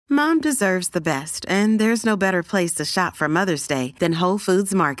Mom deserves the best, and there's no better place to shop for Mother's Day than Whole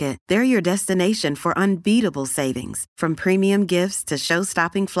Foods Market. They're your destination for unbeatable savings, from premium gifts to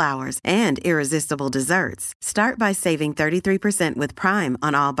show-stopping flowers and irresistible desserts. Start by saving 33% with Prime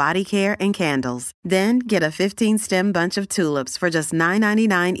on all body care and candles. Then get a 15-stem bunch of tulips for just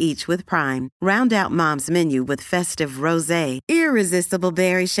 $9.99 each with Prime. Round out Mom's menu with festive rosé, irresistible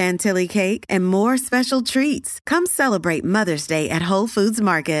berry chantilly cake, and more special treats. Come celebrate Mother's Day at Whole Foods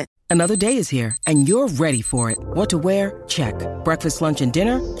Market. Another day is here, and you're ready for it. What to wear? Check. Breakfast, lunch, and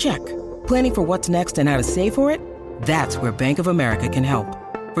dinner? Check. Planning for what's next and how to save for it? That's where Bank of America can help.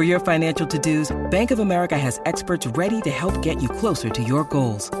 For your financial to-dos, Bank of America has experts ready to help get you closer to your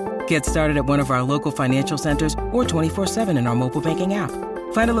goals. Get started at one of our local financial centers or 24/7 in our mobile banking app.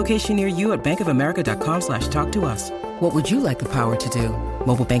 Find a location near you at bankofamerica.com/talktous. What would you like the power to do?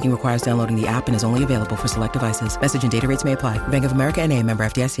 Mobile banking requires downloading the app and is only available for select devices. Message and data rates may apply. Bank of America N.A., member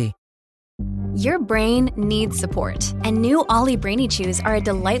FDIC. Your brain needs support, and new Ollie Brainy Chews are a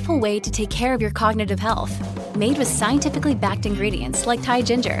delightful way to take care of your cognitive health. Made with scientifically backed ingredients like Thai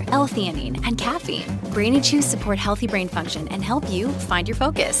ginger, L-theanine, and caffeine, Brainy Chews support healthy brain function and help you find your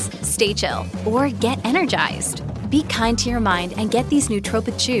focus, stay chill, or get energized. Be kind to your mind and get these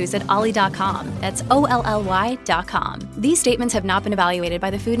nootropic chews at ollie.com. That's OLLY.com. These statements have not been evaluated by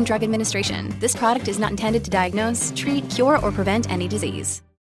the Food and Drug Administration. This product is not intended to diagnose, treat, cure, or prevent any disease.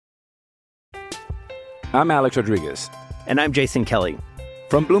 I'm Alex Rodriguez. And I'm Jason Kelly.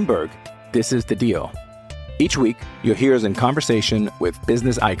 From Bloomberg, this is The Deal. Each week, you'll hear us in conversation with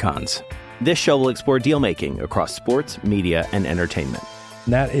business icons. This show will explore deal-making across sports, media, and entertainment.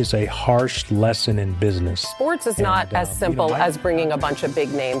 That is a harsh lesson in business. Sports is not as simple as bringing a bunch of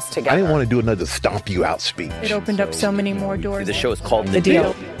big names together. I didn't want to do another stomp you out speech. It opened up so many more doors. The show is called The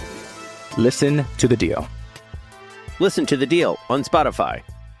Deal. Listen to The Deal. Listen to The Deal on Spotify.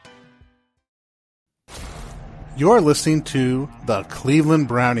 You're listening to the Cleveland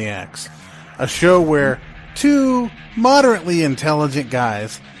Browniacs, a show where two moderately intelligent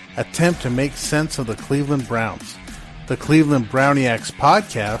guys attempt to make sense of the Cleveland Browns. The Cleveland Browniacs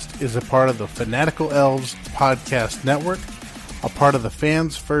podcast is a part of the Fanatical Elves podcast network, a part of the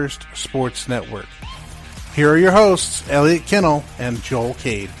Fans First Sports Network. Here are your hosts, Elliot Kennel and Joel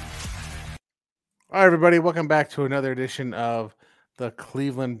Cade. All right, everybody, welcome back to another edition of the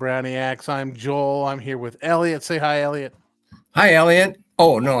Cleveland Browniacs. I'm Joel. I'm here with Elliot. Say hi, Elliot. Hi, Elliot.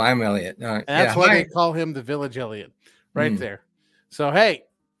 Oh, no, I'm Elliot. And that's why they call him the Village Elliot right there. So, hey,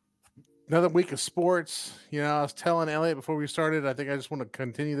 another week of sports. You know, I was telling Elliot before we started, I think I just want to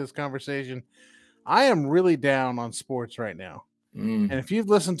continue this conversation. I am really down on sports right now. And if you've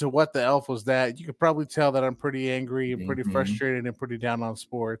listened to What the Elf Was That, you could probably tell that I'm pretty angry and pretty frustrated and pretty down on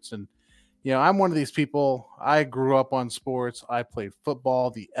sports. And you know, I'm one of these people. I grew up on sports. I played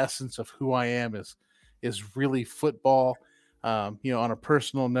football. The essence of who I am is really football. You know, on a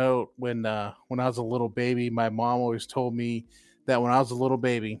personal note, when I was a little baby, my mom always told me that when I was a little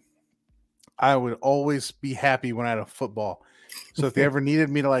baby, I would always be happy when I had a football. So if they ever needed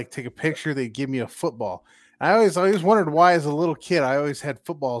me to like take a picture, they'd give me a football. I always wondered why, as a little kid, I always had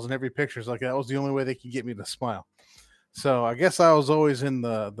footballs in every picture. It's like that was the only way they could get me to smile. So I guess I was always in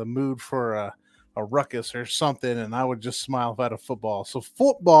the mood for a ruckus or something, and I would just smile if I had a football. So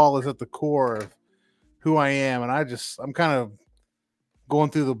football is at the core of who I am, and I'm kind of going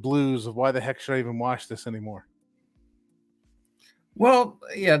through the blues of why the heck should I even watch this anymore? Well,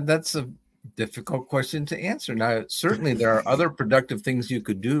 yeah, that's a difficult question to answer. Now, certainly there are other productive things you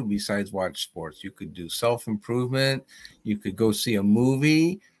could do besides watch sports. You could do self-improvement. You could go see a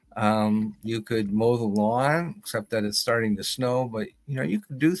movie. You could mow the lawn, except that it's starting to snow, but you know, you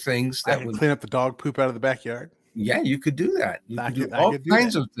could do things that would clean up the dog poop out of the backyard. Yeah, you could do that. You could do all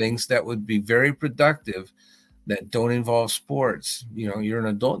kinds of things that would be very productive that don't involve sports. You know, you're an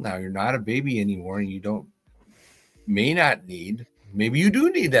adult now, you're not a baby anymore, and you may not need, maybe you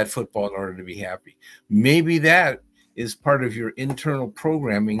do need that football in order to be happy. Maybe that is part of your internal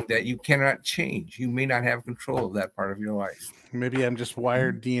programming that you cannot change. You may not have control of that part of your life. Maybe I'm just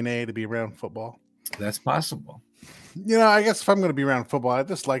wired DNA to be around football. That's possible. You know, I guess if I'm going to be around football, I'd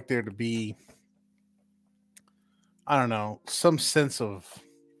just like there to be, I don't know, some sense of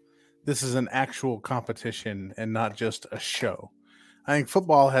this is an actual competition and not just a show. I think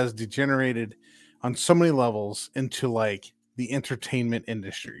football has degenerated on so many levels into like the entertainment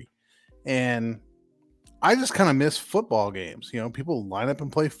industry. And I just kind of miss football games. You know, people line up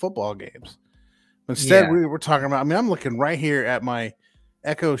and play football games. Instead, we're talking about, I mean, I'm looking right here at my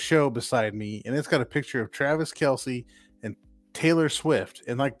Echo Show beside me, and it's got a picture of Travis Kelce and Taylor Swift.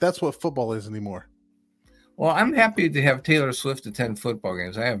 And like, that's what football is anymore. Well, I'm happy to have Taylor Swift attend football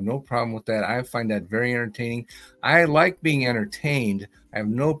games. I have no problem with that. I find that very entertaining. I like being entertained. I have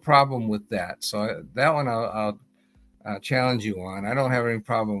no problem with that. So that one I'll challenge you on. I don't have any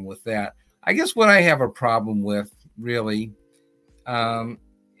problem with that. I guess what I have a problem with, really,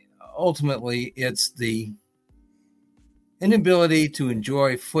 ultimately, it's the inability to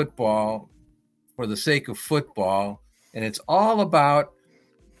enjoy football for the sake of football. And it's all about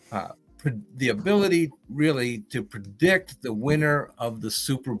the ability really to predict the winner of the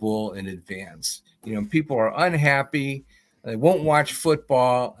Super Bowl in advance. People are unhappy. They won't watch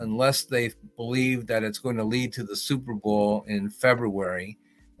football unless they believe that it's going to lead to the Super Bowl in February.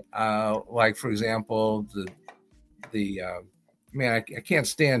 Like, for example, I can't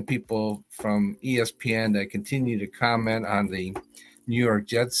stand people from ESPN that continue to comment on the New York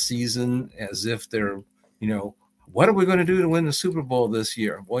Jets season as if they're, what are we going to do to win the Super Bowl this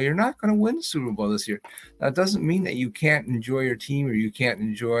year? Well, you're not going to win the Super Bowl this year. That doesn't mean that you can't enjoy your team or you can't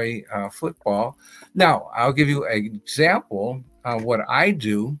enjoy football. Now, I'll give you an example of what I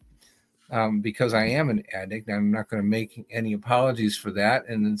do because I am an addict. I'm not going to make any apologies for that.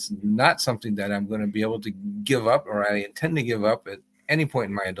 And it's not something that I'm going to be able to give up or I intend to give up at any point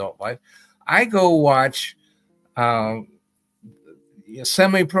in my adult life. I go watch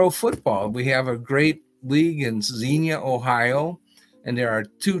semi-pro football. We have a great league in Xenia, Ohio, and there are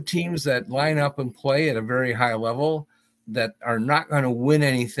two teams that line up and play at a very high level that are not going to win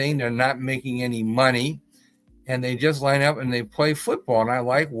anything. They're not making any money, and they just line up and they play football, and I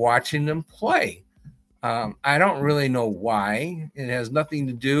like watching them play. I don't really know why. It has nothing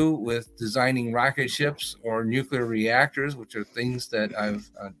to do with designing rocket ships or nuclear reactors, which are things that I've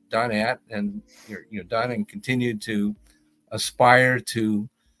done and continue to aspire to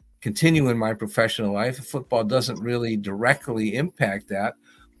continue in my professional life. Football doesn't really directly impact that,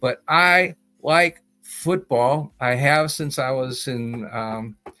 but I like football. I have since I was in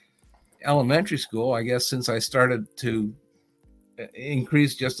elementary school, I guess, since I started to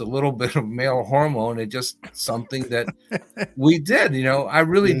increase just a little bit of male hormone. It's just something that we did. I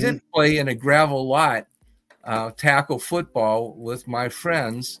really did play in a gravel lot, tackle football with my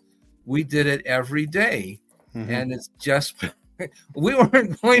friends. We did it every day. And it's just we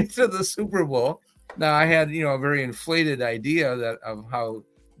weren't going to the Super Bowl. Now, I had, a very inflated idea of how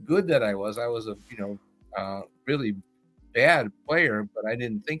good that I was. I was a, really bad player, but I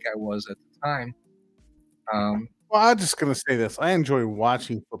didn't think I was at the time. Well, I'm just going to say this. I enjoy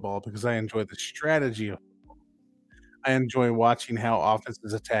watching football because I enjoy the strategy of football. I enjoy watching how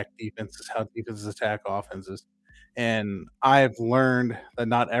offenses attack defenses, how defenses attack offenses. And I've learned that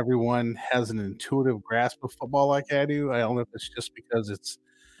not everyone has an intuitive grasp of football like I do. I don't know if it's just because it's,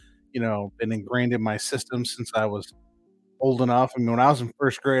 been ingrained in my system since I was old enough. I mean, when I was in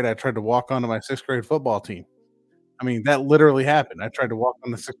first grade, I tried to walk onto my sixth grade football team. I mean, that literally happened. I tried to walk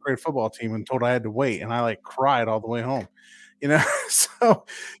on the sixth grade football team and told I had to wait, and I cried all the way home. So,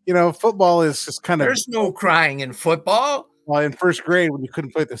 football is just kind of. There's no crying in football. Well, in first grade, when you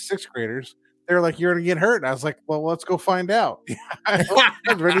couldn't play with the sixth graders, they were like, "You're going to get hurt." And I was like, "Well, let's go find out." I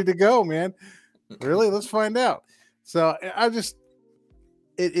was ready to go, man. Really? Let's find out. So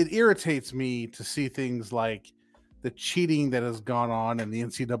it irritates me to see things like the cheating that has gone on in the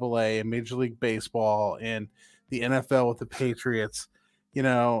NCAA and Major League Baseball and the NFL with the Patriots.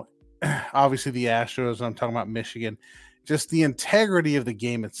 Obviously the Astros. I'm talking about Michigan. Just the integrity of the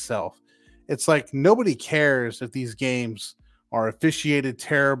game itself. It's like nobody cares if these games are officiated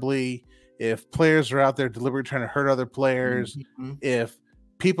terribly, if players are out there deliberately trying to hurt other players, if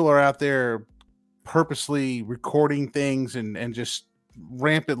people are out there purposely recording things and just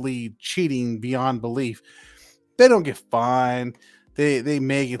rampantly cheating beyond belief. They don't get fined. They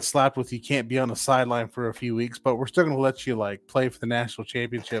may get slapped with you can't be on the sideline for a few weeks, but we're still going to let you play for the national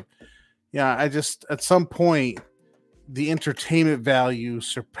championship. Yeah, I just at some point the entertainment value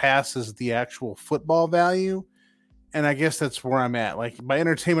surpasses the actual football value. And I guess that's where I'm at. By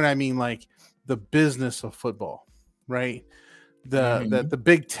entertainment, I mean the business of football, right? That the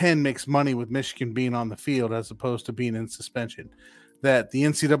Big Ten makes money with Michigan being on the field as opposed to being in suspension. That the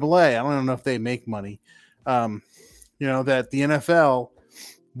NCAA, I don't know if they make money. That the NFL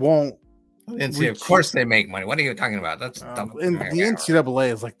won't. Of course they make money. What are you talking about? That's dumb. And the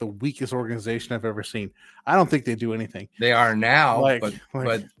NCAA is the weakest organization I've ever seen. I don't think they do anything. They are now, but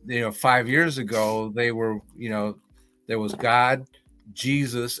 5 years ago they were. There was God,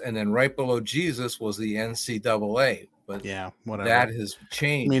 Jesus, and then right below Jesus was the NCAA. But yeah, whatever. That has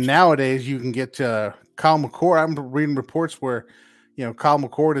changed. I mean, nowadays you can get Kyle McCord. I'm reading reports where, Kyle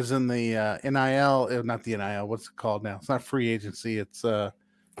McCord is in the NIL, not the NIL. What's it called now? It's not free agency. It's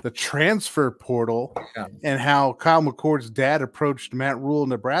the transfer portal and how Kyle McCord's dad approached Matt Rule in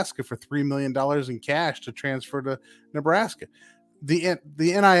Nebraska for $3 million in cash to transfer to Nebraska. The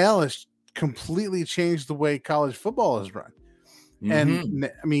NIL has completely changed the way college football is run. And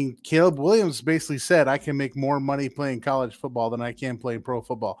I mean, Caleb Williams basically said, I can make more money playing college football than I can playing pro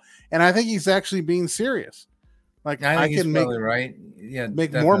football. And I think he's actually being serious. Like I can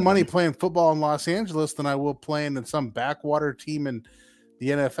make more money playing football in Los Angeles than I will playing in some backwater team in the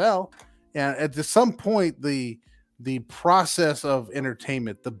NFL. And at some point, the process of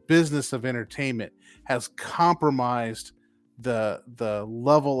entertainment, the business of entertainment has compromised the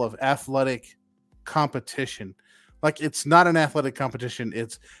level of athletic competition. Like, it's not an athletic competition.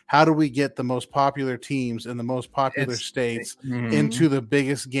 It's how do we get the most popular teams in the most popular states into the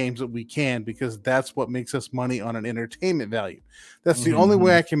biggest games that we can, because that's what makes us money on an entertainment value. That's the only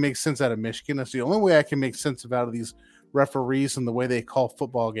way I can make sense out of Michigan. That's the only way I can make sense out of these referees and the way they call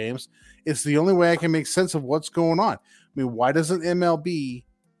football games. It's the only way I can make sense of what's going on. I mean, why doesn't MLB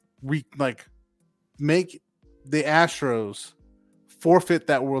make the Astros forfeit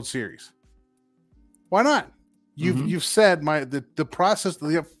that World Series? Why not? You've said the process.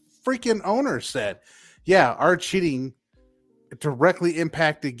 The freaking owner said, yeah, our cheating directly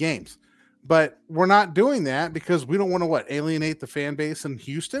impacted games, but we're not doing that because we don't want to alienate the fan base in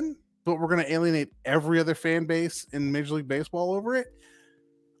Houston, but we're going to alienate every other fan base in Major League Baseball over it.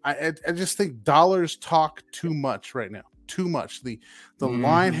 I just think dollars talk too much right now. Too much. The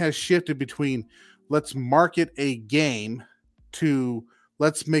line has shifted between let's market a game to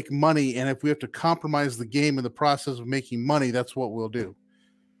let's make money, and if we have to compromise the game in the process of making money, that's what we'll do.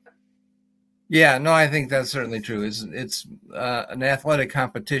 Yeah, no, I think that's certainly true. It's an athletic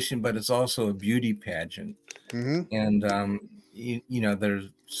competition, but it's also a beauty pageant. And there's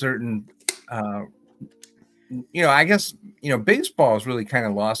certain, I guess baseball has really kind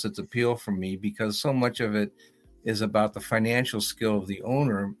of lost its appeal for me because so much of it is about the financial skill of the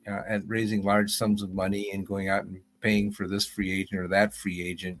owner at raising large sums of money and going out and paying for this free agent or that free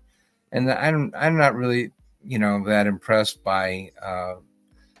agent. And I'm not really, that impressed by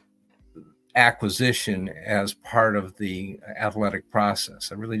acquisition as part of the athletic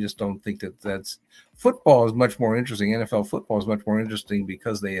process. I really just don't think that's football is much more interesting. NFL football is much more interesting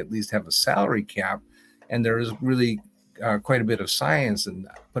because they at least have a salary cap, and there is really quite a bit of science in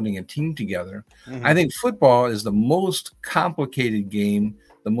putting a team together. I think football is the most complicated game,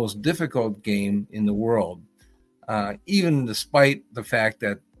 the most difficult game in the world. Even despite the fact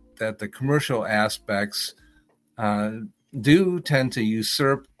that the commercial aspects do tend to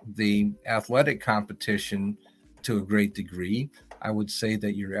usurp the athletic competition to a great degree, I would say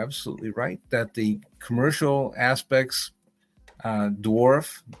that you're absolutely right, that the commercial aspects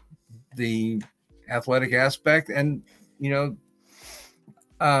dwarf the athletic aspect. And,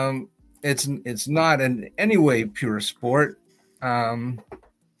 it's not in any way pure sport. I'm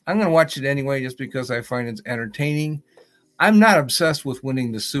going to watch it anyway, just because I find it's entertaining. I'm not obsessed with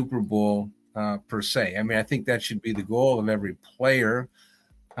winning the Super Bowl per se. I mean, I think that should be the goal of every player.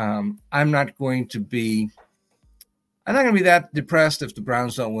 I'm not going to be that depressed if the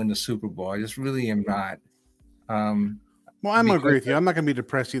Browns don't win the Super Bowl. I just really am not. Well, I'm agree with you. I'm not going to be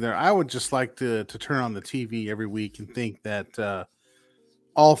depressed either. I would just like to turn on the TV every week and think that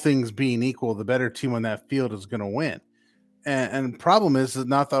all things being equal, the better team on that field is going to win. And the problem is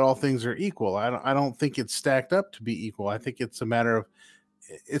not that all things are equal. I don't think it's stacked up to be equal. I think it's a matter of,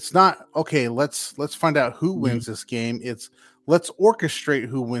 it's not, okay, let's find out who wins this game. It's let's orchestrate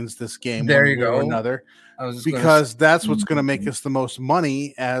who wins this game. There you go. Or another, because that's what's going to make us the most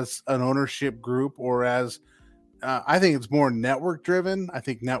money as an ownership group, or as I think it's more network driven. I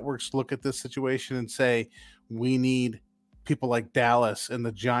think networks look at this situation and say, we need people like Dallas and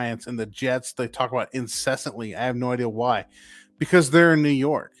the Giants and the Jets. They talk about incessantly. I have no idea why, because they're in New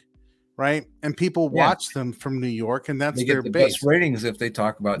York, right? And people watch them from New York, and that's their base. Best ratings if they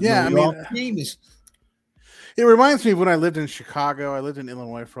talk about New York teams. It reminds me of when I lived in Chicago. I lived in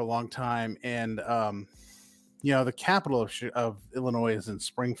Illinois for a long time, and the capital of Illinois is in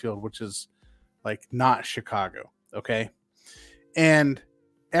Springfield, which is like not Chicago, okay? And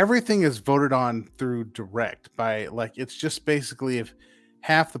everything is voted on through direct by, like, it's just basically if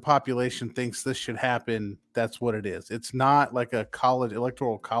half the population thinks this should happen, that's what it is. It's not like a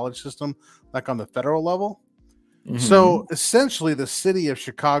electoral college system like on the federal level. So essentially the city of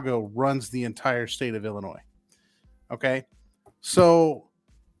Chicago runs the entire state of Illinois. Okay. So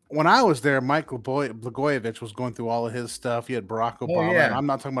when I was there, Mike Blagojevich was going through all of his stuff. He had Barack Obama. And I'm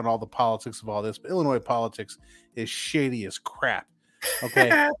not talking about all the politics of all this, but Illinois politics is shady as crap.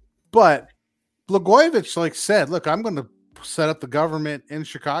 Okay. But Blagojevich said, look, I'm going to set up the government in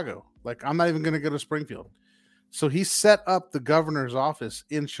Chicago. Like, I'm not even going to go to Springfield. So he set up the governor's office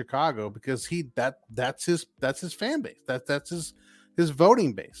in Chicago because that's his fan base. That's his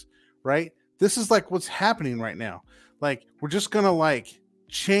voting base, right? This is like what's happening right now. Like, we're just going to like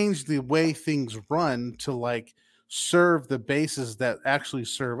change the way things run to like serve the bases that actually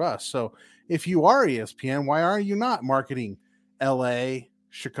serve us. So if you are ESPN, why are you not marketing LA,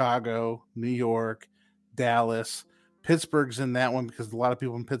 Chicago, New York, Dallas? Pittsburgh's in that one because a lot of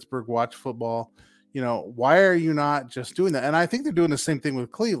people in Pittsburgh watch football. You know, why are you not just doing that? And I think they're doing the same thing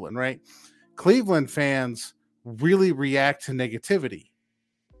with Cleveland, right? Cleveland fans really react to negativity.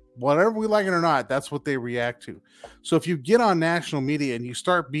 Whatever we like it or not, that's what they react to. So if you get on national media and you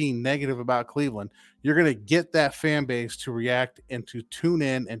start being negative about Cleveland, you're going to get that fan base to react and to tune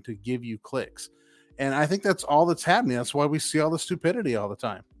in and to give you clicks. And I think that's all that's happening. That's why we see all the stupidity all the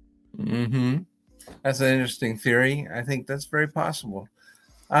time. Mm-hmm. That's an interesting theory. I think that's very possible.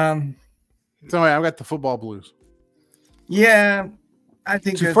 So I've got the football blues. Yeah, I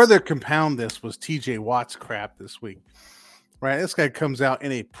think to further compound this was TJ Watt's crap this week. Right, this guy comes out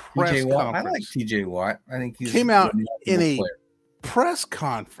in a press conference. I like TJ Watt. I think he came out in a press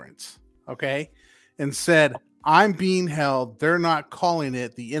conference, okay, and said, "I'm being held. They're not calling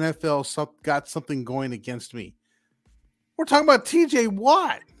it. The NFL got something going against me." We're talking about TJ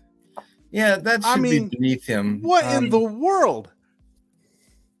Watt. Yeah, that should be beneath him. What in the world?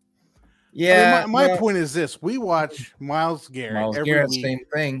 Yeah, my point is this: we watch Myles Garrett every week. Same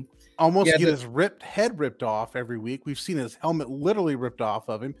thing. Almost get his head ripped off every week. We've seen his helmet literally ripped off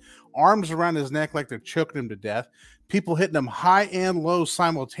of him, arms around his neck like they're choking him to death. People hitting him high and low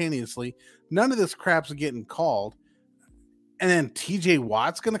simultaneously. None of this crap's getting called. And then TJ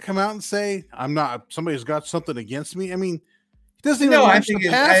Watt's going to come out and say, "I'm not. Somebody's got something against me." I mean, he doesn't even launch the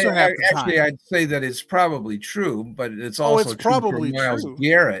passer half the time. Actually, I'd say that it's probably true, but it's also true for Myles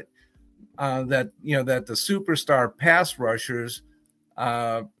Garrett that the superstar pass rushers.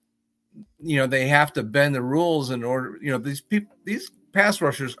 They have to bend the rules in order. These pass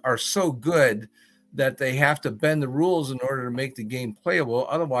rushers are so good that they have to bend the rules in order to make the game playable.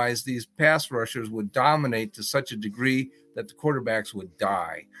 Otherwise, these pass rushers would dominate to such a degree that the quarterbacks would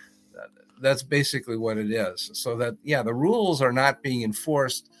die. That's basically what it is. So that, the rules are not being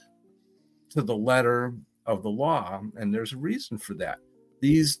enforced to the letter of the law, and there's a reason for that.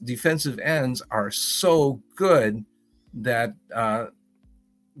 These defensive ends are so good that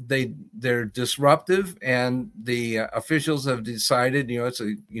they're disruptive, and the officials have decided, it's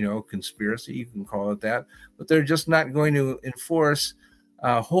a conspiracy, you can call it that, but they're just not going to enforce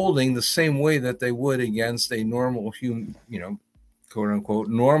holding the same way that they would against a normal human, quote unquote,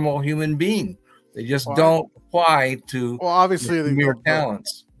 normal human being. They just don't apply to obviously mere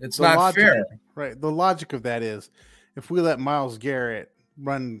talents. It's not fair. Right. The logic of that is, if we let Myles Garrett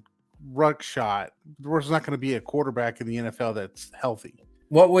run ruck shot, there's not going to be a quarterback in the NFL that's healthy.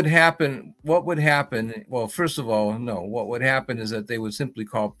 What would happen? Well, first of all, no. What would happen is that they would simply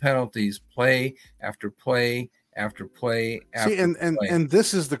call penalties play after play after play after play. And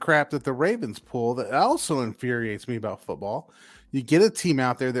this is the crap that the Ravens pull that also infuriates me about football. You get a team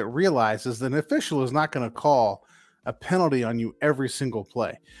out there that realizes that an official is not going to call a penalty on you every single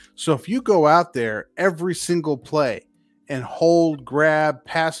play. So if you go out there every single play and hold, grab,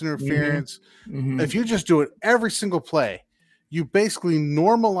 pass interference, if you just do it every single play, you basically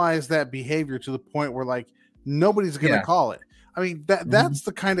normalize that behavior to the point where like nobody's going to call it. I mean, that's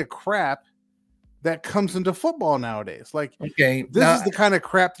the kind of crap that comes into football nowadays. Like, this is the kind of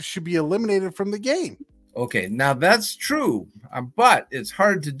crap that should be eliminated from the game. Okay, now that's true, but it's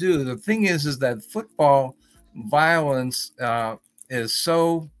hard to do. The thing is that football violence is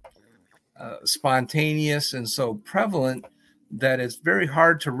so spontaneous and so prevalent that it's very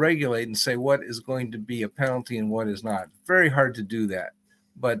hard to regulate and say what is going to be a penalty and what is not. Very hard to do that.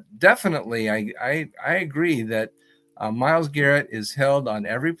 But definitely, I agree that Myles Garrett is held on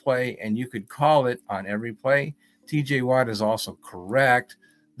every play, and you could call it on every play. TJ Watt is also correct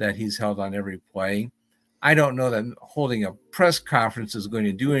that he's held on every play. I don't know that holding a press conference is going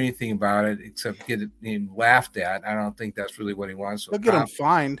to do anything about it except get him laughed at. I don't think that's really what he wants. He'll get him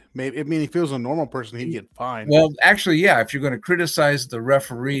fined. Maybe. I mean, if he was a normal person, he'd get fined. Well, actually, if you're going to criticize the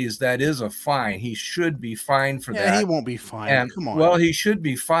referees, that is a fine. He should be fined for that. He won't be fined. Come on. Well, he should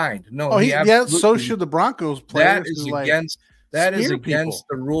be fined. No, so should the Broncos players. That is against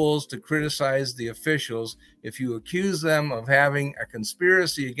the rules to criticize the officials. If you accuse them of having a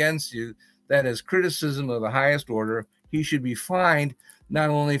conspiracy against you, that is criticism of the highest order. He should be fined not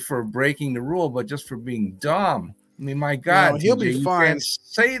only for breaking the rule, but just for being dumb. I mean, my God, he'll be fined. You can't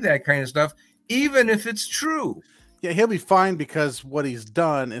say that kind of stuff, even if it's true. Yeah, he'll be fine because what he's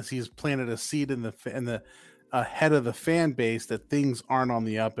done is he's planted a seed in the head of the fan base that things aren't on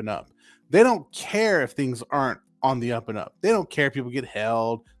the up and up. They don't care if things aren't on the up and up. They don't care if people get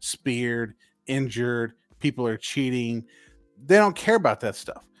held, speared, injured, people are cheating. They don't care about that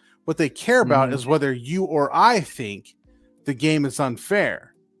stuff. What they care about is whether you or I think the game is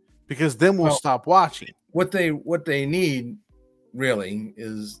unfair, because then we'll stop watching. What they need really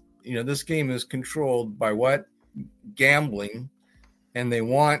is, this game is controlled by what? Gambling, and they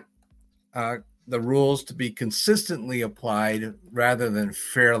want the rules to be consistently applied rather than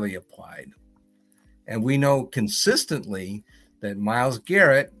fairly applied. And we know consistently that Myles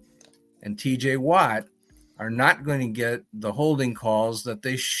Garrett and TJ Watt are not going to get the holding calls that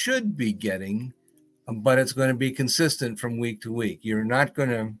they should be getting, but it's going to be consistent from week to week. You're not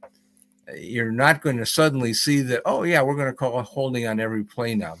going to suddenly see that, oh yeah, we're going to call a holding on every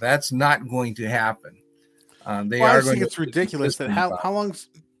play now. That's not going to happen. I think it's ridiculous that how long's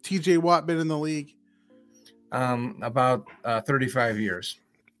TJ Watt been in the league? About 35 years.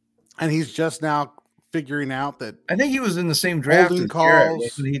 And he's just now figuring out that. I think he was in the same draft as Garrett.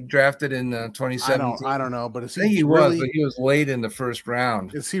 He drafted in 2017. I don't know, but I think he was late in the first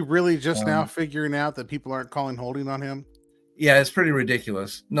round. Is he really just now figuring out that people aren't calling holding on him? Yeah, it's pretty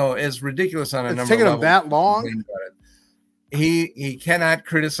ridiculous. No, it's ridiculous on a number of levels. It's taken him that long. He cannot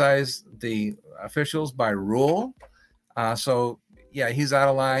criticize the officials by rule. So yeah, he's out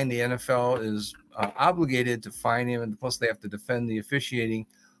of line. The NFL is obligated to fine him, and plus they have to defend the officiating.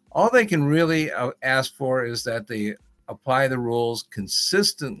 All they can really ask for is that they apply the rules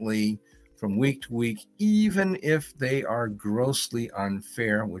consistently from week to week, even if they are grossly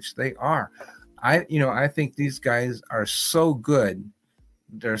unfair, which they are. I think these guys are so good.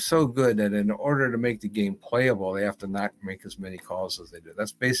 They're so good that in order to make the game playable, they have to not make as many calls as they do.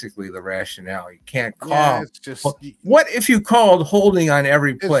 That's basically the rationale. You can't call. Yeah, it's just, what if you called holding on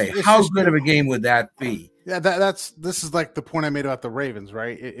every play? How good of a game would that be? Yeah, this is like the point I made about the Ravens,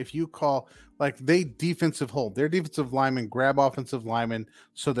 right? If you call, like, they defensive hold, their defensive linemen grab offensive linemen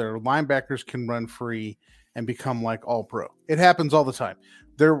so their linebackers can run free and become like all pro. It happens all the time.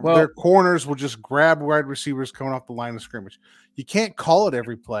 Their corners will just grab wide receivers coming off the line of scrimmage. You can't call it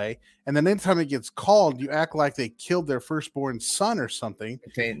every play, and then anytime it gets called, you act like they killed their firstborn son or something.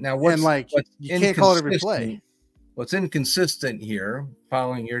 Okay, now you can't call it every play. What's inconsistent here,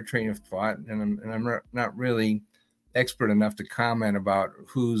 following your train of thought, and I'm not really expert enough to comment about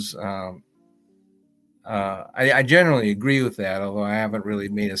who's. I generally agree with that, although I haven't really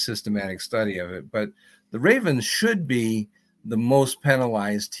made a systematic study of it. But the Ravens should be the most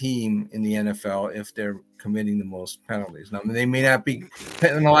penalized team in the NFL if they're committing the most penalties. Now, they may not be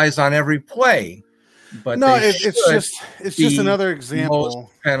penalized on every play, but it's just another example.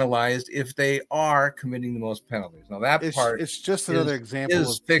 Most penalized if they are committing the most penalties. Now it's just another example of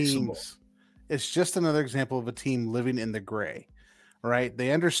fixable. Teams. It's just another example of a team living in the gray, right?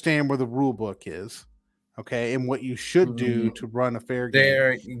 They understand where the rule book is, okay, and what you should do to run a fair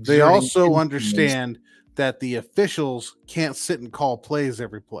game. They also understand that the officials can't sit and call plays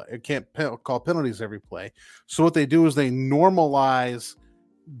every play. It can't call penalties every play. So what they do is they normalize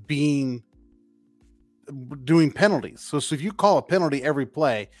doing penalties. So if you call a penalty every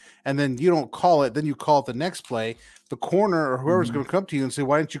play and then you don't call it, then you call it the next play, the corner or whoever's going to come to you and say,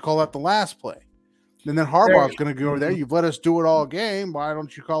 why didn't you call that the last play? And then Harbaugh's going to go over there. You've let us do it all game. Why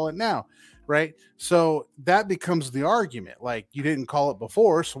don't you call it now? Right. So that becomes the argument. Like, you didn't call it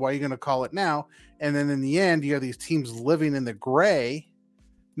before, so why are you going to call it now? And then in the end, you have these teams living in the gray.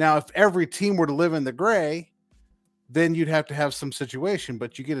 Now, if every team were to live in the gray, then you'd have to have some situation.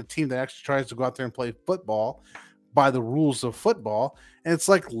 But you get a team that actually tries to go out there and play football by the rules of football. And it's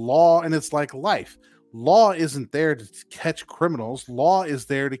like law and it's like life. Law isn't there to catch criminals. Law is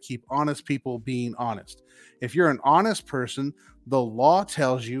there to keep honest people being honest. If you're an honest person, the law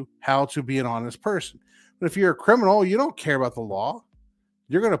tells you how to be an honest person. But if you're a criminal, you don't care about the law.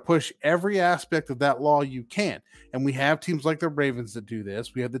 You're going to push every aspect of that law you can. And we have teams like the Ravens that do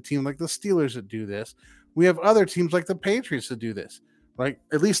this. We have the team like the Steelers that do this. We have other teams like the Patriots that do this. Like,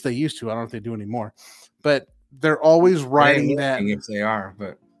 at least they used to. I don't know if they do anymore. But they're always writing that. If they are,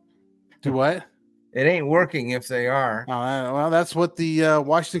 but do what? It ain't working if they are. Well, that's what the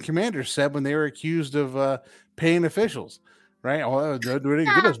Washington Commanders said when they were accused of paying officials, right? Oh, they didn't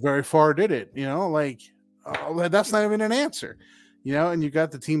get us very far, did it? That's not even an answer. And you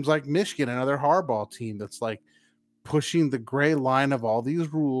got the teams like Michigan, another hardball team that's like pushing the gray line of all these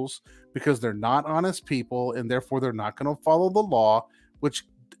rules because they're not honest people and therefore they're not going to follow the law, which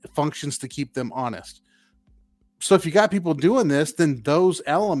functions to keep them honest. So if you got people doing this, then those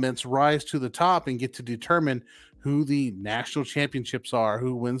elements rise to the top and get to determine who the national championships are,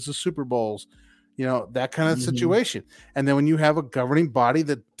 who wins the Super Bowls, that kind of situation. And then when you have a governing body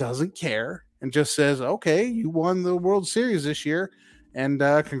that doesn't care and just says, okay, you won the World Series this year, and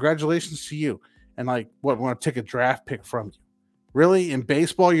congratulations to you. And like, what, we want to take a draft pick from you? Really? In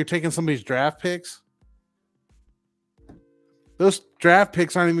baseball, you're taking somebody's draft picks? Those draft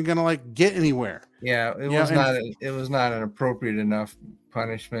picks aren't even going to like get anywhere. Yeah, it was not an appropriate enough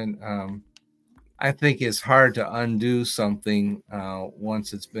punishment. I think it's hard to undo something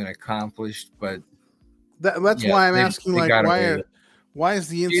once it's been accomplished, but that's why I'm asking, like, why is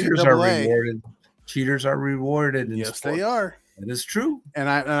the NCAA? Cheaters are rewarded. Yes, they are. That is true. And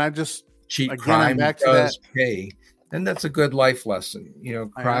I just crime does pay, and that's a good life lesson.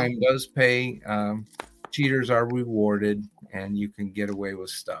 Crime does pay. Cheaters are rewarded, and you can get away with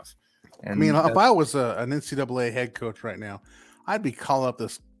stuff. And I mean, if I was an NCAA head coach right now, I'd be calling up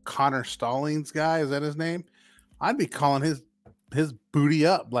this Connor Stallings guy. Is that his name? I'd be calling his booty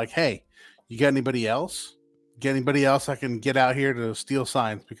up like, hey, you got anybody else? Get anybody else I can get out here to steal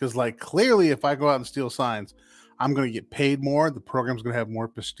signs? Because like, clearly if I go out and steal signs, I'm going to get paid more. The program's going to have more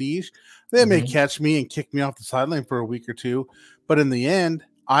prestige. They may catch me and kick me off the sideline for a week or two. But in the end,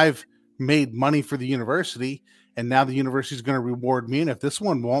 I've made money for the university, and now the university is going to reward me. And if this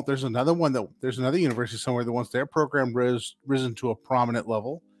one won't, there's another university somewhere that wants their program risen to a prominent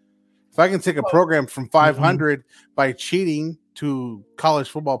level. If I can take a program from 500 by cheating to college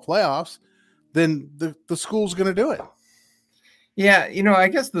football playoffs, then the school's going to do it. Yeah, I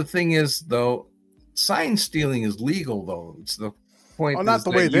guess the thing is, though, sign stealing is legal, though. It's the point. Well, not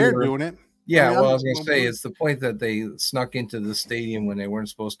the way they're doing it. Yeah, I was going to say, it's the point that they snuck into the stadium when they weren't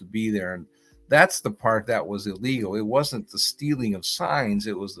supposed to be there. And that's the part that was illegal. It wasn't the stealing of signs.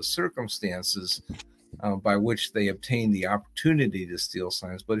 It was the circumstances by which they obtained the opportunity to steal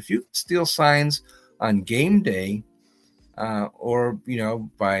signs. But if you steal signs on game day, or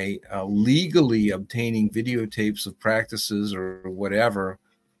by legally obtaining videotapes of practices or whatever,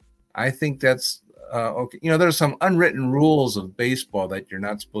 I think that's okay. There's some unwritten rules of baseball that you're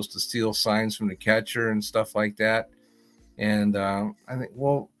not supposed to steal signs from the catcher and stuff like that. And I think,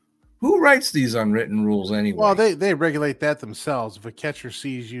 well, who writes these unwritten rules anyway? Well, they regulate that themselves. If a catcher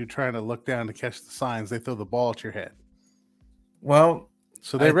sees you trying to look down to catch the signs, they throw the ball at your head. Well,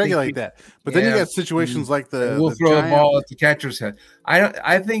 so they regulate that. But then you got situations like we'll throw the ball at the catcher's head.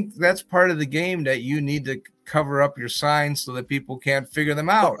 I think that's part of the game, that you need to cover up your signs so that people can't figure them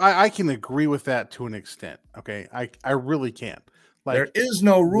out. I can agree with that to an extent. Okay, I really can. Like, there is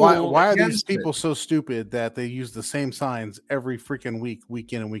no rule. Why are these people so stupid that they use the same signs every freaking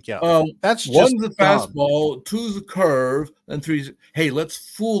week in and week out? That's just one's the fastball, two's the curve, and three's. Hey, let's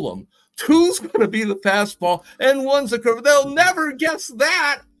fool them. Two's going to be the fastball, and one's the curve. They'll never guess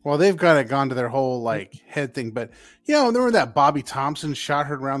that. Well, they've gone to their whole like head thing, but remember that Bobby Thompson shot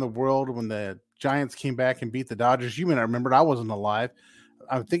heard around the world when the Giants came back and beat the Dodgers. You may not remember. I wasn't alive.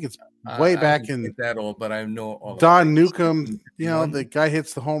 I think it's way back in that old, but I know all Don Newcomb. The guy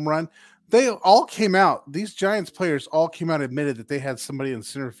hits the home run. They all came out. These Giants players all came out and admitted that they had somebody in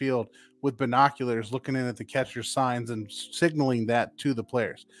center field with binoculars looking in at the catcher's signs and signaling that to the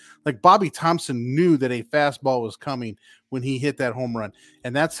players. Like Bobby Thompson knew that a fastball was coming when he hit that home run.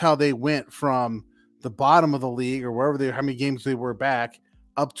 And that's how they went from the bottom of the league or how many games they were back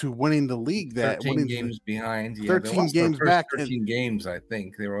up to winning the league. 13 games behind. Yeah, 13 games back. 13 games, I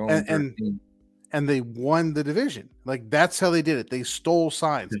think. They were only 13. And they won the division. Like, that's how they did it. They stole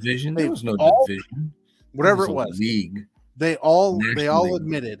signs. Division? There was no division. Whatever it was. League. They all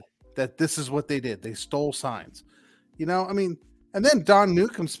admitted that this is what they did. They stole signs. And then Don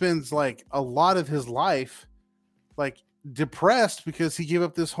Newcomb spends like a lot of his life like depressed because he gave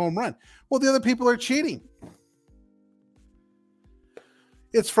up this home run. Well, the other people are cheating.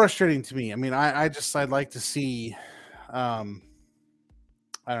 It's frustrating to me. I mean, I'd like to see, I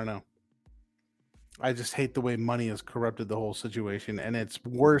don't know. I just hate the way money has corrupted the whole situation, and it's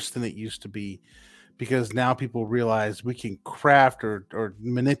worse than it used to be because now people realize we can craft or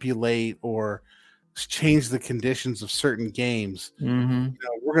manipulate or change the conditions of certain games. Mm-hmm.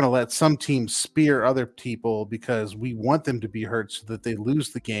 We're going to let some teams spear other people because we want them to be hurt so that they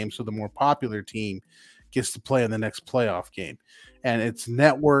lose the game, so the more popular team gets to play in the next playoff game. And it's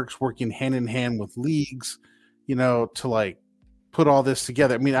networks working hand in hand with leagues, to like put all this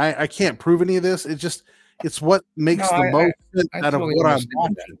together. I mean, I can't prove any of this. It's what makes the most sense out of what I'm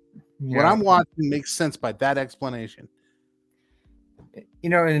watching. Yeah. What I'm watching makes sense by that explanation.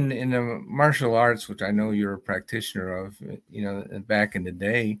 In the martial arts, which I know you're a practitioner of, back in the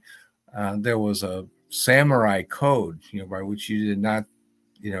day, there was a samurai code, by which you did not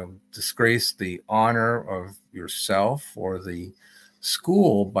disgrace the honor of yourself or the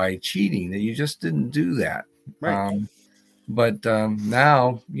school by cheating, that you just didn't do that. Right. But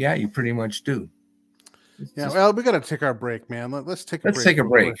now, yeah, you pretty much do. Well, we got to take our break, man. Let's take a break. Let's take a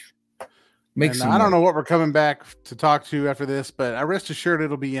break. I don't know what we're coming back to talk to after this, but I rest assured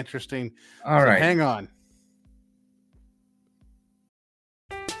it'll be interesting. All right. Hang on.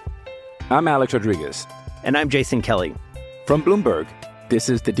 I'm Alex Rodriguez. And I'm Jason Kelly. From Bloomberg, this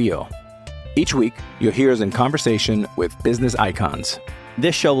is The Deal. Each week, you'll hear us in conversation with business icons.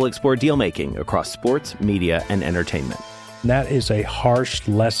 This show will explore deal-making across sports, media, and entertainment. That is a harsh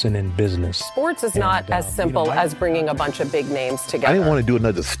lesson in business. Sports is not as simple as bringing a bunch of big names together. I didn't want to do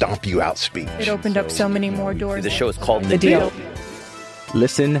another stomp you out speech. It opened up so many more doors. The show is called The Deal.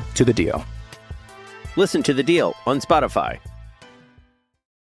 Listen to The Deal. Listen to The Deal on Spotify.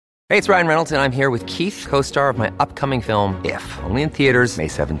 Hey, it's Ryan Reynolds, and I'm here with Keith, co-star of my upcoming film, If, only in theaters May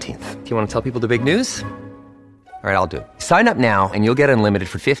 17th. Do you want to tell people the big news? All right, I'll do it. Sign up now and you'll get unlimited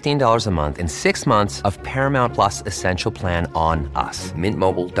for $15 a month and 6 months of Paramount Plus Essential Plan on us.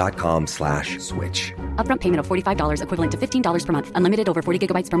 MintMobile.com/switch. Upfront payment of $45 equivalent to $15 per month. Unlimited over 40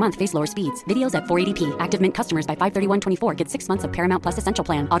 gigabytes per month. Face lower speeds. Videos at 480p. Active Mint customers by 531.24 get 6 months of Paramount Plus Essential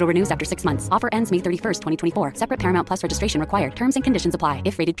Plan. Auto renews after 6 months. Offer ends May 31st, 2024. Separate Paramount Plus registration required. Terms and conditions apply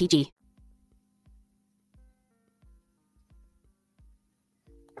if rated PG.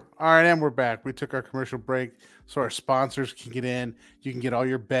 All right, and we're back. We took our commercial break so our sponsors can get in. You can get all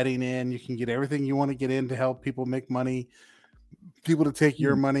your betting in. You can get everything you want to get in to help people make money, people to take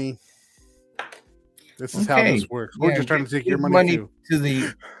your money. This is how this works. We're just trying to take your money too. To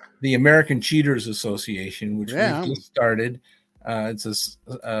the American Cheaters Association, which we just started. It's a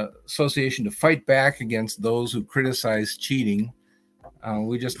association to fight back against those who criticize cheating.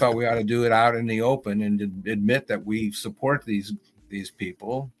 We just thought we ought to do it out in the open and admit that we support these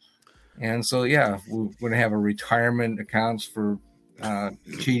people. And so, yeah, we're going to have a retirement accounts for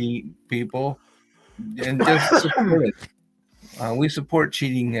cheating people and just support it. We support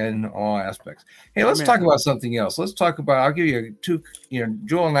cheating in all aspects. Hey, let's talk about something else. Let's talk about, I'll give you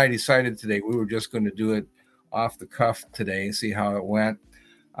Joel and I decided today we were just going to do it off the cuff today and see how it went.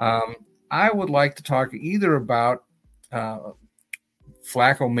 I would like to talk either about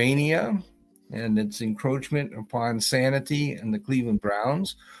Flacco-mania and its encroachment upon sanity and the Cleveland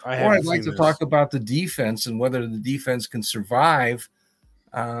Browns. Or I'd like to talk about the defense and whether the defense can survive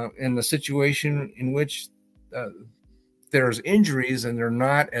in the situation in which there's injuries and they're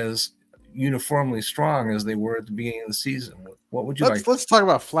not as uniformly strong as they were at the beginning of the season. What would you like? Let's talk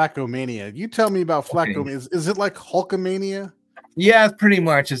about Flacco-mania. You tell me about Flacco. Is it like Hulkamania? Yeah, pretty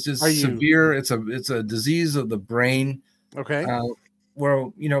much. It's just severe. It's a disease of the brain. Okay. Where,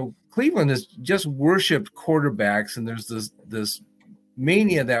 Cleveland has just worshipped quarterbacks, and there's this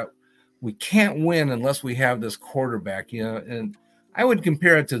mania that we can't win unless we have this quarterback, and I would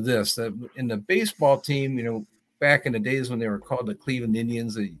compare it to this, that in the baseball team, back in the days when they were called the Cleveland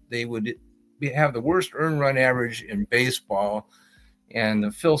Indians, they would have the worst earned run average in baseball,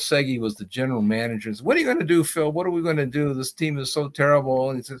 and Phil Segui was the general manager. What are you going to do, Phil? What are we going to do? This team is so terrible.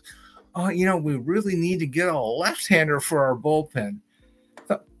 And he says, we really need to get a left-hander for our bullpen.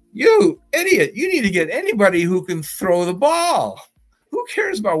 You idiot, you need to get anybody who can throw the ball. Who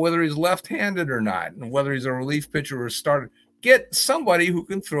cares about whether he's left-handed or not and whether he's a relief pitcher or a starter? Get somebody who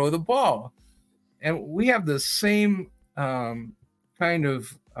can throw the ball. And we have the same kind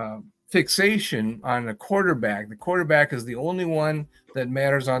of fixation on a quarterback. The quarterback is the only one that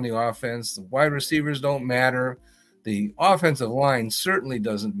matters on the offense. The wide receivers don't matter. The offensive line certainly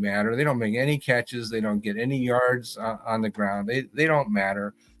doesn't matter. They don't make any catches. They don't get any yards on the ground. They don't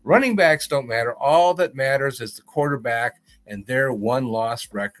matter. Running backs don't matter. All that matters is the quarterback and their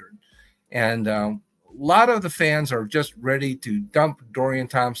one-loss record. And a lot of the fans are just ready to dump Dorian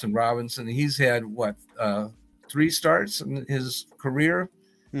Thompson-Robinson. He's had, 3 starts in his career,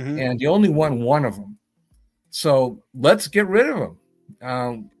 and he only won one of them. So let's get rid of him.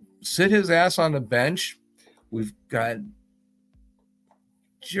 Sit his ass on the bench. We've got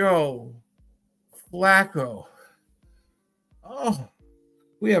Joe Flacco. Oh,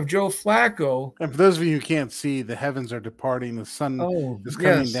 we have Joe Flacco. And for those of you who can't see, the heavens are departing. The sun is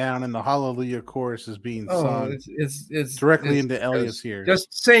coming down, and the Hallelujah chorus is being sung. It's directly into Elias here.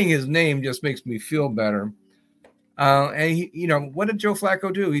 Just saying his name just makes me feel better. And he, what did Joe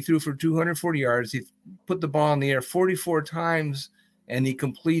Flacco do? He threw for 240 yards. He put the ball in the air 44 times, and he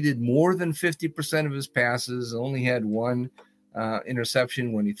completed more than 50% of his passes. Only had one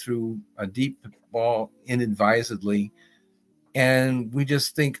interception when he threw a deep ball inadvisedly. And we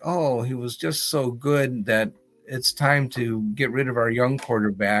just think, he was just so good that it's time to get rid of our young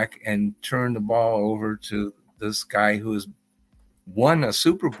quarterback and turn the ball over to this guy who has won a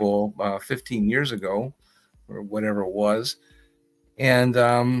Super Bowl 15 years ago or whatever it was. And,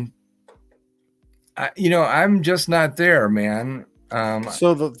 I'm just not there, man.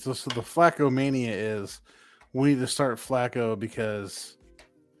 So the Flacco mania is we need to start Flacco because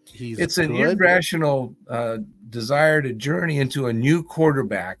it's an irrational desire to journey into a new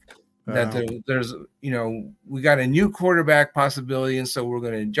quarterback. That there's we got a new quarterback possibility, and so we're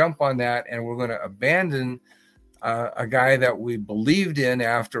going to jump on that, and we're going to abandon a guy that we believed in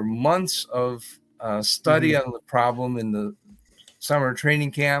after months of study on the problem in the summer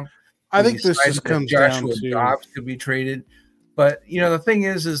training camp. I think this just comes down to Dobbs could be traded, but the thing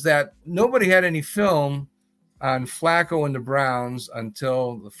is that nobody had any film on Flacco and the Browns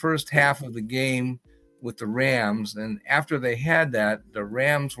until the first half of the game with the Rams, and after they had that, the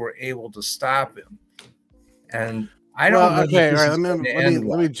Rams were able to stop him. And I don't know. Okay, all right.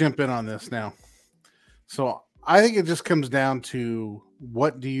 Let me jump in on this now. So I think it just comes down to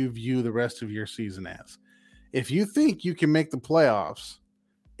what do you view the rest of your season as? If you think you can make the playoffs,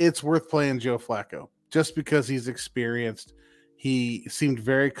 it's worth playing Joe Flacco just because he's experienced. He seemed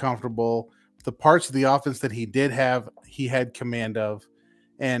very comfortable. The parts of the offense that he did have, he had command of,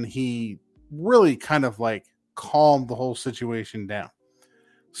 and he really kind of like calmed the whole situation down.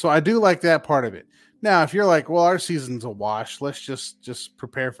 So I do like that part of it. Now, if you're like, well, our season's a wash, let's just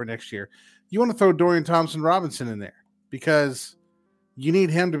prepare for next year. You want to throw Dorian Thompson-Robinson in there because you need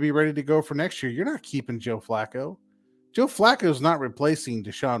him to be ready to go for next year. You're not keeping Joe Flacco. Joe Flacco is not replacing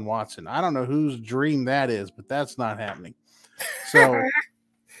Deshaun Watson. I don't know whose dream that is, but that's not happening. So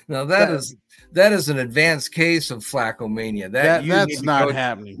now that is an advanced case of Flacco mania. That's not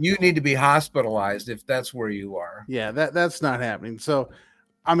happening. You need to be hospitalized if that's where you are. Yeah, that's not happening. So,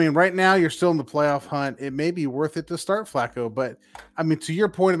 I mean, right now you're still in the playoff hunt. It may be worth it to start Flacco, but I mean, to your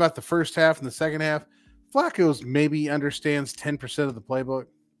point about the first half and the second half, Flacco's maybe understands 10% of the playbook,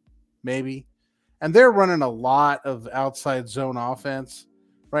 maybe. And they're running a lot of outside zone offense,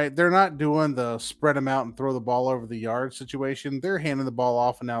 right? They're not doing the spread them out and throw the ball over the yard situation. They're handing the ball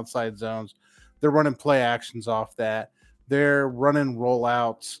off in outside zones. They're running play actions off that. They're running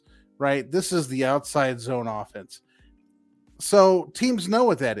rollouts, right? This is the outside zone offense. So teams know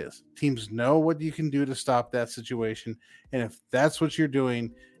what that is. Teams know what you can do to stop that situation. And if that's what you're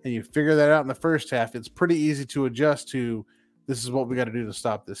doing and you figure that out in the first half, it's pretty easy to adjust to this is what we got to do to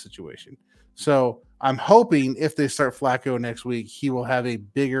stop this situation. So I'm hoping if they start Flacco next week, he will have a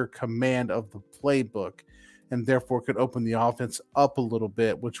bigger command of the playbook and therefore could open the offense up a little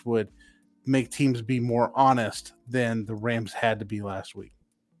bit, which would make teams be more honest than the Rams had to be last week.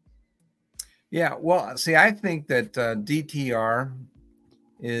 Yeah, well, see, I think that DTR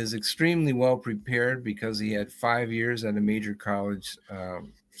is extremely well prepared because he had 5 years at a major college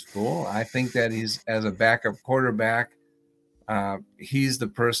school. I think that he's, as a backup quarterback, he's the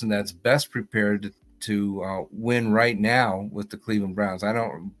person that's best prepared to win right now with the Cleveland Browns. I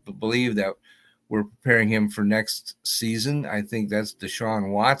don't believe that we're preparing him for next season. I think that's Deshaun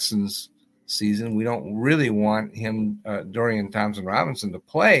Watson's season. We don't really want him, Dorian Thompson-Robinson, to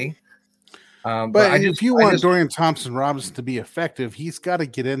play. But if you want Dorian Thompson-Robinson to be effective, he's got to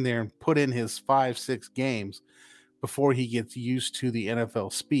get in there and put in his 5-6 games before he gets used to the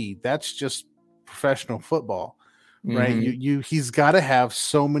NFL speed. That's just professional football, right? Mm-hmm. He's got to have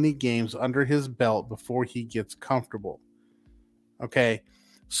so many games under his belt before he gets comfortable. Okay,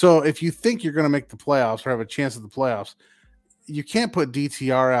 so if you think you're going to make the playoffs or have a chance at the playoffs, you can't put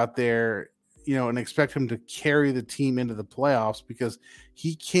DTR out there, and expect him to carry the team into the playoffs because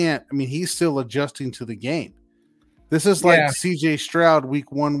he can't. I mean, he's still adjusting to the game. This is like CJ Stroud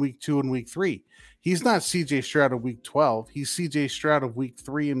week 1, week 2, and week 3. He's not CJ Stroud of week 12. He's CJ Stroud of week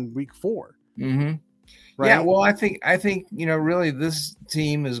 3 and week 4. Mm-hmm. Right? Yeah. Well, I think really this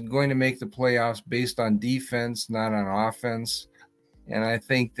team is going to make the playoffs based on defense, not on offense. And I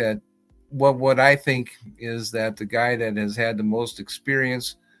think that what I think is that the guy that has had the most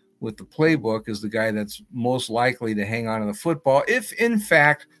experience with the playbook is the guy that's most likely to hang on to the football if, in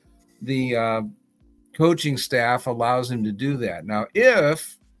fact, the coaching staff allows him to do that. Now,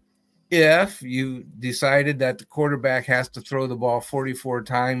 if you decided that the quarterback has to throw the ball 44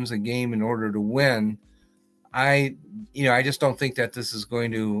 times a game in order to win, I just don't think that this is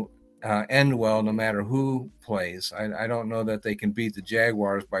going to end well no matter who plays. I don't know that they can beat the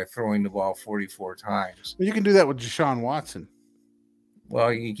Jaguars by throwing the ball 44 times. Well, you can do that with Deshaun Watson.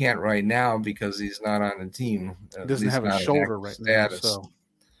 Well, you can't right now because he's not on the team. He doesn't have a shoulder right now. So.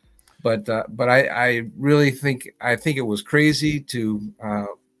 But I really think it was crazy to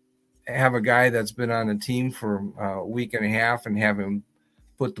have a guy that's been on a team for a week and a half and have him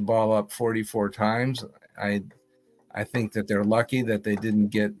put the ball up 44 times. I think that they're lucky that they didn't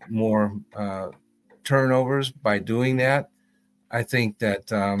get more turnovers by doing that. I think that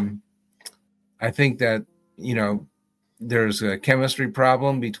there's a chemistry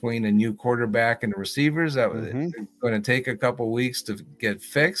problem between a new quarterback and the receivers that was going to take a couple of weeks to get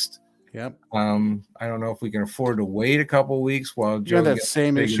fixed. Yep. I don't know if we can afford to wait a couple of weeks while Joe that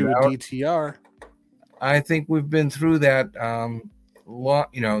same issue with DTR. I think we've been through that.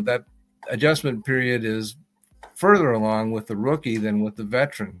 That adjustment period is further along with the rookie than with the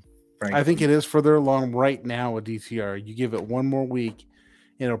veteran. Frankly. I think it is further along right now with DTR. You give it one more week,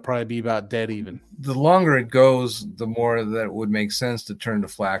 it'll probably be about dead even. The longer it goes, the more that it would make sense to turn to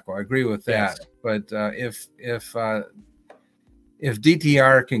Flacco. I agree with that. Yes. But if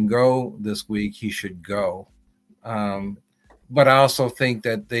DTR can go this week, he should go. But I also think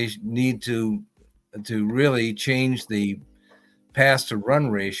that they need to really change the pass to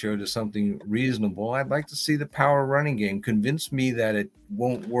run ratio to something reasonable. I'd like to see the power running game. Convince me that it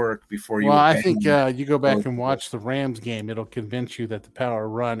won't work before you. Well, I think you go back and watch the Rams game. It'll convince you that the power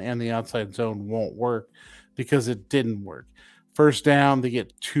run and the outside zone won't work because it didn't work. First down, they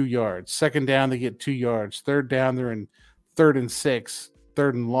get 2 yards. Second down, they get 2 yards. Third down, they're in 3rd and 6,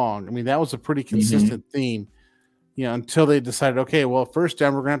 3rd and long. I mean, that was a pretty consistent theme, until they decided, okay, well, first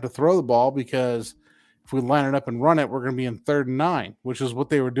down, we're going to have to throw the ball because if we line it up and run it, we're going to be in 3rd and 9, which is what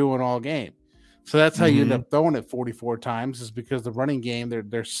they were doing all game. So that's how you end up throwing it 44 times is because the running game,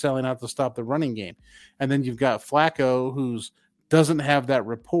 they're selling out to stop the running game. And then you've got Flacco, who's doesn't have that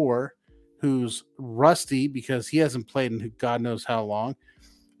rapport, who's rusty because he hasn't played in God knows how long.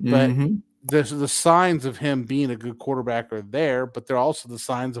 But the signs of him being a good quarterback are there, but they're also the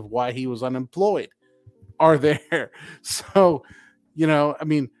signs of why he was unemployed are there. So,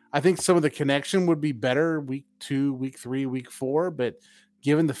 I think some of the connection would be better week 2, week 3, week 4, but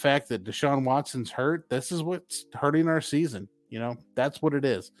given the fact that Deshaun Watson's hurt, this is what's hurting our season. That's what it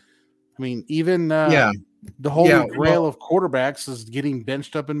is. I mean, even the holy grail of quarterbacks is getting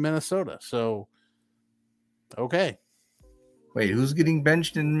benched up in Minnesota. So, okay. Wait, who's getting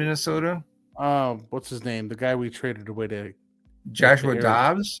benched in Minnesota? What's his name? The guy we traded away to Joshua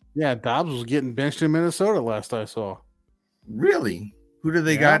Dobbs? Yeah, Dobbs was getting benched in Minnesota last I saw. Really? Who do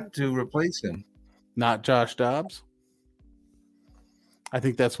they got to replace him? Not Josh Dobbs. I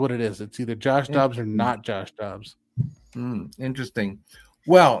think that's what it is. It's either Josh Dobbs or not Josh Dobbs. Interesting.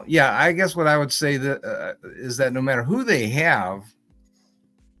 Well, yeah, I guess what I would say is that no matter who they have,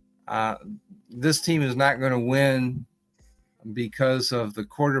 this team is not going to win because of the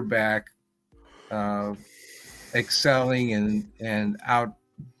quarterback excelling and out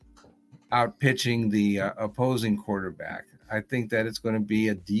pitching the opposing quarterback. I think that it's going to be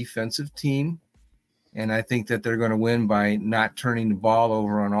a defensive team, and I think that they're going to win by not turning the ball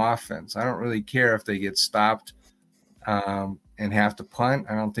over on offense. I don't really care if they get stopped and have to punt.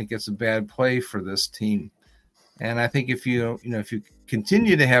 I don't think it's a bad play for this team. And I think if you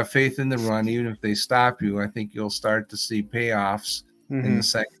continue to have faith in the run, even if they stop you, I think you'll start to see payoffs in the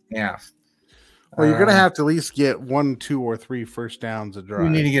second half. Well, you're going to have to at least get 1, 2, or 3 first downs a drive. You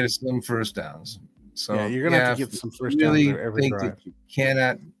need to get some first downs. So you're going to have to get some first downs every drive.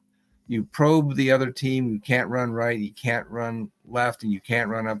 You probe the other team. You can't run right. You can't run left, and you can't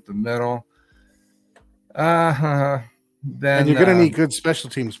run up the middle. Then and you're going to need good special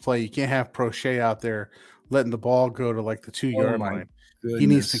teams play. You can't have Prochet out there letting the ball go to like the 2-yard line. Goodness. He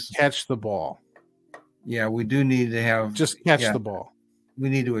needs to catch the ball. Yeah, we do need to have just catch the ball. We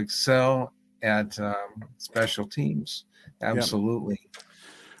need to excel at special teams. Absolutely. Yep.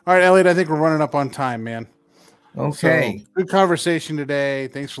 All right, Elliot, I think we're running up on time, man. Okay. So, good conversation today.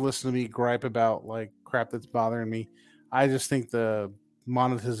 Thanks for listening to me gripe about like crap that's bothering me. I just think the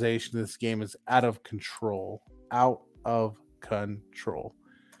monetization of this game is out of control.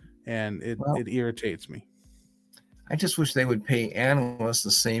 And it irritates me. I just wish they would pay analysts the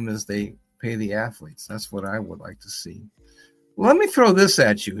same as they pay the athletes. That's what I would like to see. Well, let me throw this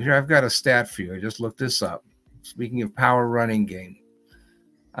at you. Here, I've got a stat for you. I just looked this up. Speaking of power running game,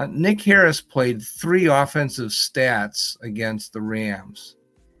 Nick Harris played 3 offensive stats against the Rams.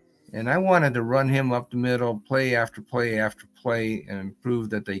 And I wanted to run him up the middle, play after play after play, and prove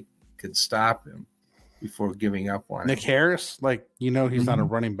that they could stop him before giving up on Nick Harris? Like, he's not a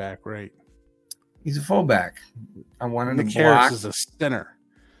running back, right? He's a fullback. I wanted Nick to block. Harris is a center.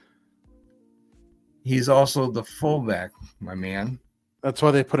 He's also the fullback, my man. That's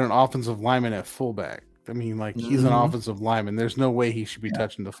why they put an offensive lineman at fullback. I mean, like, he's an offensive lineman. There's no way he should be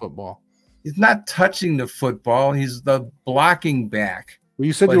touching the football. He's not touching the football. He's the blocking back. Well,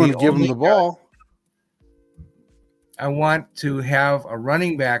 you said you want to give him the ball. I want to have a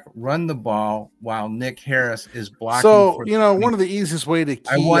running back run the ball while Nick Harris is blocking. So, one of the easiest way to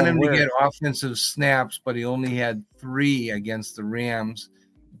I want him to get offensive snaps, but he only had 3 against the Rams.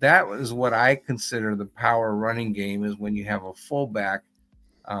 That was what I consider the power running game, is when you have a fullback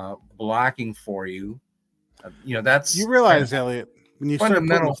blocking for you. That's you realize, Elliot, when you start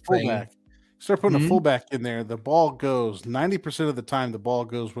putting a fullback in there, the ball goes 90% of the time. The ball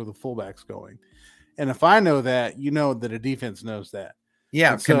goes where the fullback's going. And if I know that, that a defense knows that.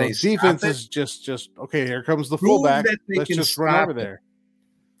 Yeah, so defense is just okay. Here comes the fullback. Let's just run over there.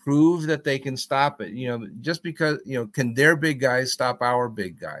 Prove that they can stop it. Just because can their big guys stop our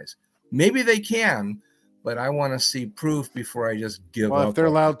big guys? Maybe they can, but I want to see proof before I just give up. Well, if they're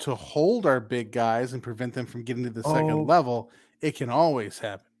allowed to hold our big guys and prevent them from getting to the second level, it can always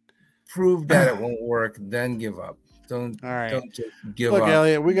happen. Prove that it won't work, then give up. Don't just give up. Look,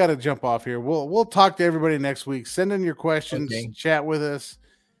 Elliot, we got to jump off here. We'll talk to everybody next week. Send in your questions, chat with us.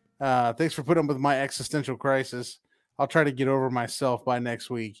 Thanks for putting up with my existential crisis. I'll try to get over myself by next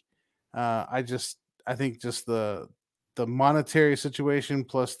week. I think the monetary situation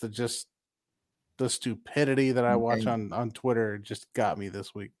plus the stupidity that I watch on Twitter just got me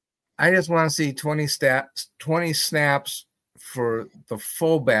this week. I just want to see 20 snaps for the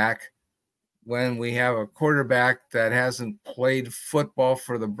fullback when we have a quarterback that hasn't played football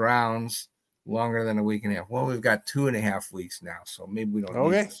for the Browns longer than a week and a half. Well, we've got 2.5 weeks now, so maybe we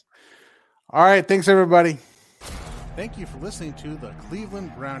don't need this. All right. Thanks, everybody. Thank you for listening to the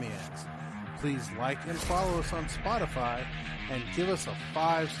Cleveland Browniacs. Please like and follow us on Spotify and give us a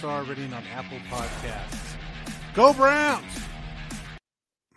 5-star rating on Apple Podcasts. Go Browns!